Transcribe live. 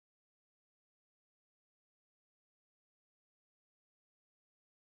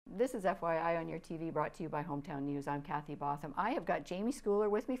This is FYI on Your TV, brought to you by Hometown News. I'm Kathy Botham. I have got Jamie Schoular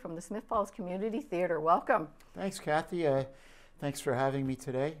with me from the Smith Falls Community Theatre. Welcome. Thanks, Kathy. Thanks for having me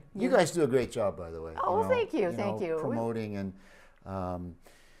today. You guys do a great job, by the way. Oh, well, thank you. Thank you. Promoting and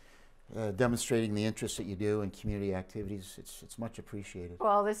demonstrating the interest that you do in community activities. It's much appreciated.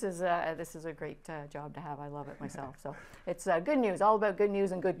 Well, this is a great job to have. I love it myself. So it's good news, all about good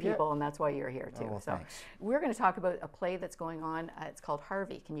news and good people, and that's why you're here too. Oh, well, so thanks. We're going to talk about a play that's going on. It's called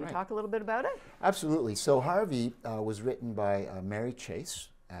Harvey. Can you talk a little bit about it? Absolutely. So Harvey was written by Mary Chase.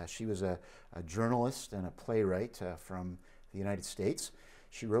 She was a journalist and a playwright from the United States.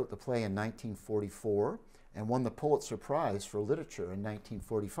 She wrote the play in 1944 and won the Pulitzer Prize for Literature in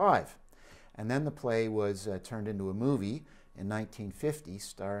 1945. And then the play was turned into a movie in 1950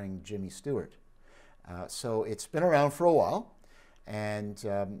 starring Jamie Schoular. So it's been around for a while, and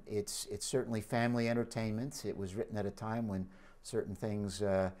it's certainly family entertainment. It was written at a time when certain things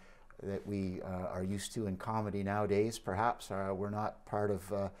that we are used to in comedy nowadays perhaps were not part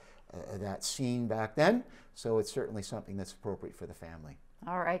of that scene back then. So it's certainly something that's appropriate for the family.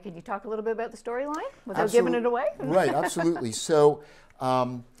 All right. Can you talk a little bit about the storyline without giving it away? Right, absolutely. So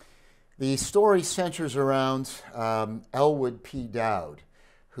the story centers around Elwood P. Dowd,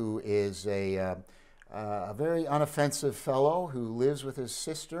 who is a very unoffensive fellow who lives with his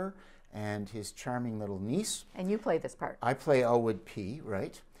sister and his charming little niece. And you play this part. I play Elwood P.,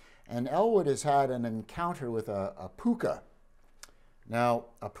 right? And Elwood has had an encounter with a puka. Now,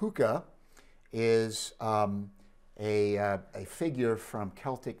 a puka is a figure from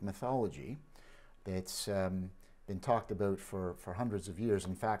Celtic mythology that's been talked about for hundreds of years.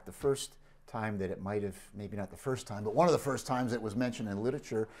 In fact, the first time that it might have, maybe not the first time, but one of the first times it was mentioned in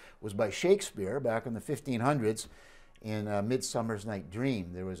literature was by Shakespeare back in the 1500s in Midsummer's Night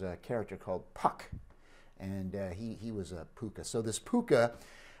Dream. There was a character called Puck, and he was a puka. So this puka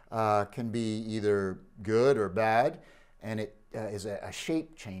can be either good or bad, and it is a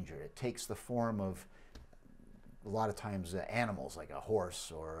shape changer. It takes the form of a lot of times animals like a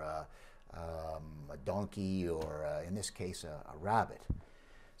horse or a donkey or in this case a rabbit.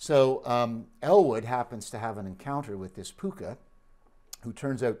 So Elwood happens to have an encounter with this puka, who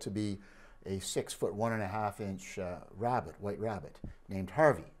turns out to be a 6 foot 1.5 inch rabbit, white rabbit, named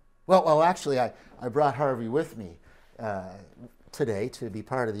Harvey. Well, actually I brought Harvey with me today to be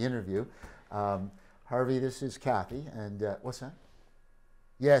part of the interview. Harvey, this is Kathy, and what's that?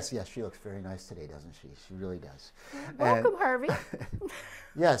 Yes, she looks very nice today, doesn't she? She really does. Welcome, Harvey.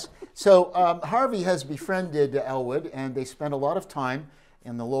 Yes. So Harvey has befriended Elwood, and they spend a lot of time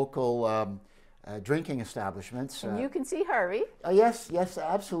in the local drinking establishments. And you can see Harvey. Yes,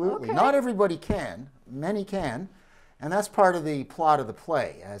 absolutely. Okay. Not everybody can. Many can. And that's part of the plot of the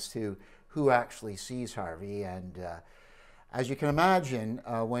play, as to who actually sees Harvey. And as you can imagine,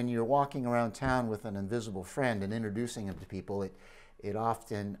 when you're walking around town with an invisible friend and introducing him to people, it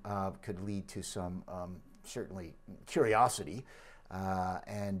often could lead to some, certainly, curiosity.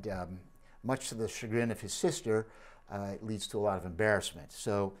 And much to the chagrin of his sister, it leads to a lot of embarrassment.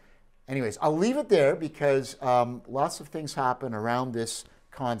 So anyways, I'll leave it there because lots of things happen around this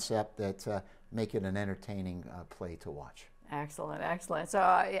concept that make it an entertaining play to watch. Excellent, excellent.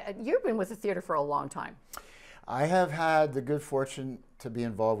 So you've been with the theater for a long time. I have had the good fortune to be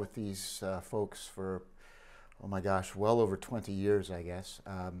involved with these folks for, oh my gosh, well over 20 years, I guess.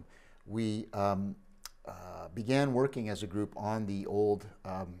 We began working as a group on the old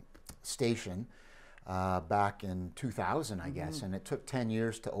station back in 2000, I guess, and it took 10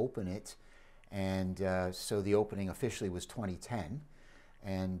 years to open it, and so the opening officially was 2010.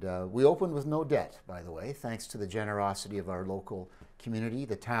 And we opened with no debt, by the way, thanks to the generosity of our local community,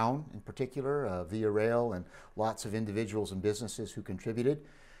 the town in particular, Via Rail, and lots of individuals and businesses who contributed.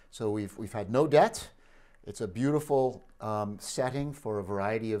 So we've had no debt. It's a beautiful setting for a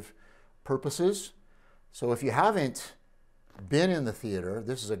variety of purposes. So if you haven't been in the theater,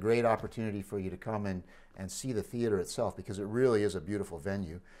 this is a great opportunity for you to come and see the theater itself, because it really is a beautiful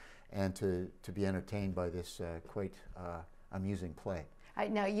venue, and to be entertained by this quite amusing play.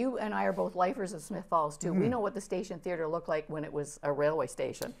 Now, you and I are both lifers of Smith Falls, too. We know what the station theater looked like when it was a railway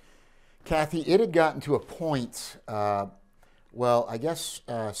station. Kathy, it had gotten to a point, well, I guess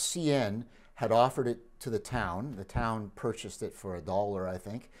CN had offered it to the town. The town purchased it for $1, I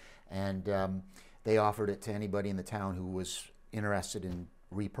think, and they offered it to anybody in the town who was interested in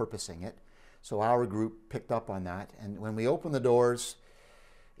repurposing it. So our group picked up on that, and when we opened the doors,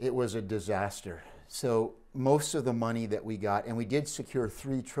 it was a disaster. So most of the money that we got, and we did secure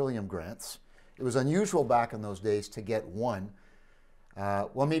 3 Trillium grants. It was unusual back in those days to get one.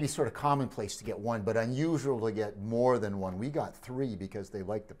 well, maybe sort of commonplace to get one, but unusual to get more than one. We got 3 because they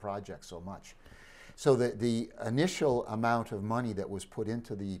liked the project so much. So the initial amount of money that was put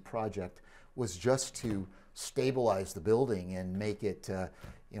into the project was just to stabilize the building and make it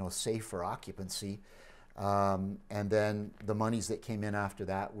safe for occupancy. And then the monies that came in after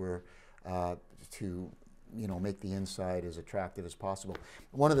that were to make the inside as attractive as possible.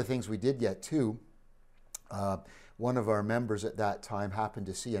 One of the things we did get too, one of our members at that time happened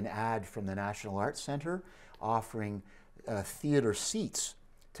to see an ad from the National Arts Centre offering theatre seats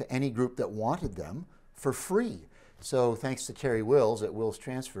to any group that wanted them for free. So thanks to Terry Wills at Wills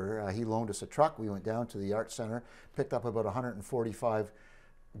Transfer, he loaned us a truck. We went down to the Arts Centre, picked up about 145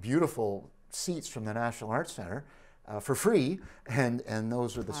 beautiful seats from the National Arts Centre for free, and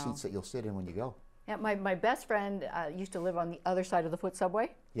those are the seats that you'll sit in when you go. Yeah, my best friend used to live on the other side of the foot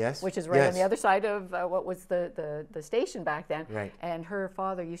subway. Yes. Which is right on the other side of what was the station back then. Right. And her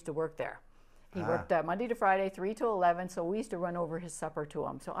father used to work there. He worked Monday to Friday, 3 to 11, so we used to run over his supper to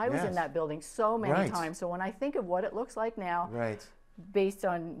him. So I was in that building so many times. So when I think of what it looks like now, based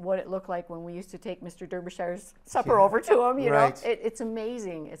on what it looked like when we used to take Mr. Derbyshire's supper over to him, you know, it's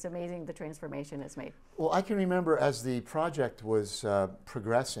amazing. It's amazing the transformation it's made. Well, I can remember as the project was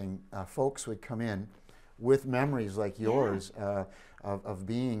progressing, folks would come in with memories like yours of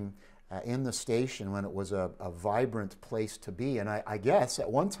being in the station when it was a vibrant place to be. And I guess at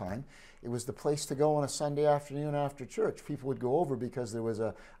one time it was the place to go on a Sunday afternoon after church. People would go over because there was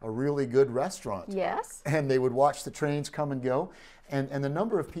a really good restaurant. Yes. And they would watch the trains come and go. And the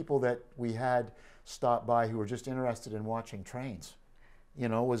number of people that we had stop by who were just interested in watching trains,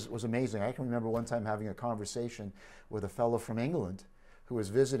 was amazing. I can remember one time having a conversation with a fellow from England who was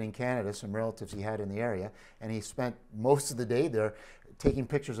visiting Canada, some relatives he had in the area, and he spent most of the day there taking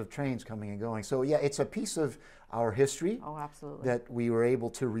pictures of trains coming and going. So yeah, it's a piece of our history that we were able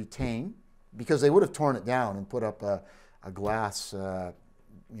to retain, because they would have torn it down and put up a glass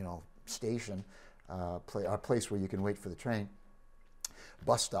station, a place where you can wait for the train,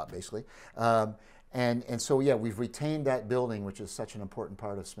 bus stop basically. And so, yeah, we've retained that building, which is such an important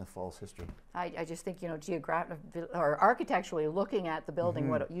part of Smith Falls history. I just think, or architecturally looking at the building,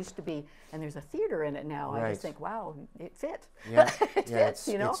 what it used to be, and there's a theater in it now. I just think, wow, it fit. Yeah, it fits,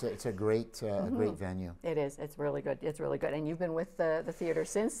 It's a great, great venue. It is. It's really good. It's really good. And you've been with the theater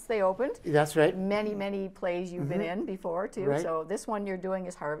since they opened. That's right. Many, many plays you've been in before, too. Right. So this one you're doing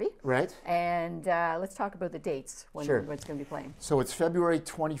is Harvey. Right. And let's talk about the dates when it's going to be playing. So it's February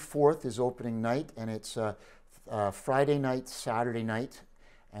 24th is opening night, and it's Friday night, Saturday night,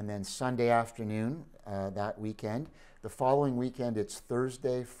 and then Sunday afternoon that weekend. The following weekend, it's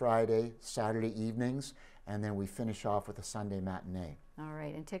Thursday, Friday, Saturday evenings, and then we finish off with a Sunday matinee. All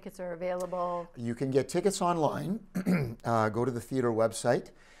right, and tickets are available? You can get tickets online. Go to the theater website,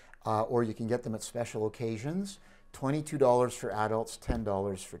 or you can get them at special occasions. $22 for adults,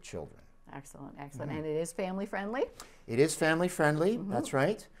 $10 for children. Excellent, excellent. And it is family friendly? It is family friendly, that's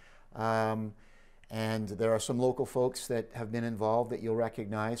right. And there are some local folks that have been involved that you'll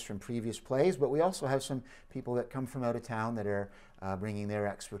recognize from previous plays, but we also have some people that come from out of town that are bringing their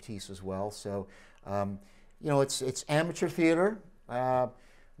expertise as well. So, it's amateur theater. None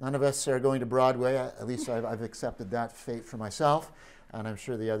of us are going to Broadway. At least I've accepted that fate for myself, and I'm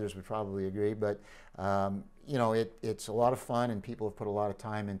sure the others would probably agree. But it's a lot of fun, and people have put a lot of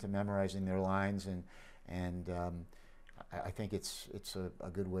time into memorizing their lines, and I think it's a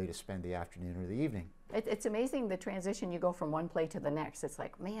good way to spend the afternoon or the evening. It's amazing the transition you go from one play to the next. It's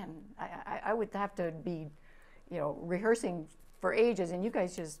like, man, I would have to be, rehearsing for ages, and you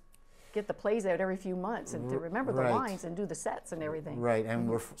guys just get the plays out every few months and to remember the lines and do the sets and everything. Right, and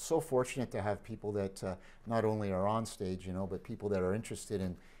we're so fortunate to have people that not only are on stage, but people that are interested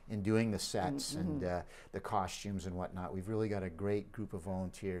in doing the sets and the costumes and whatnot. We've really got a great group of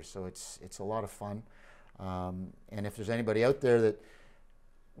volunteers, so it's a lot of fun. And if there's anybody out there that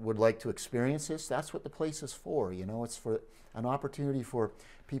would like to experience this, that's what the place is for. It's for an opportunity for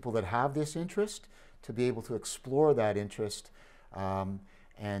people that have this interest to be able to explore that interest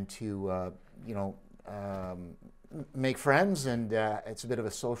and to, make friends, and it's a bit of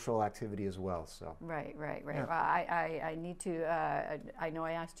a social activity as well. So. Right. Yeah. Well, I need to, I know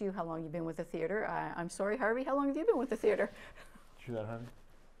I asked you how long you've been with the theater. I'm sorry, Harvey, how long have you been with the theater? True that, Harvey?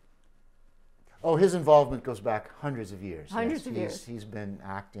 Oh, his involvement goes back hundreds of years. Hundreds of years. He's been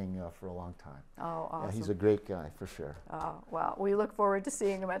acting for a long time. Oh, awesome. Yeah, he's a great guy, for sure. Oh, well, we look forward to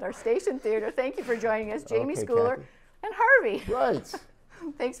seeing him at our station theater. Thank you for joining us, Jamie Schoular Kathy. and Harvey. Right.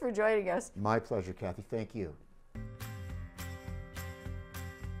 Thanks for joining us. My pleasure, Kathy. Thank you.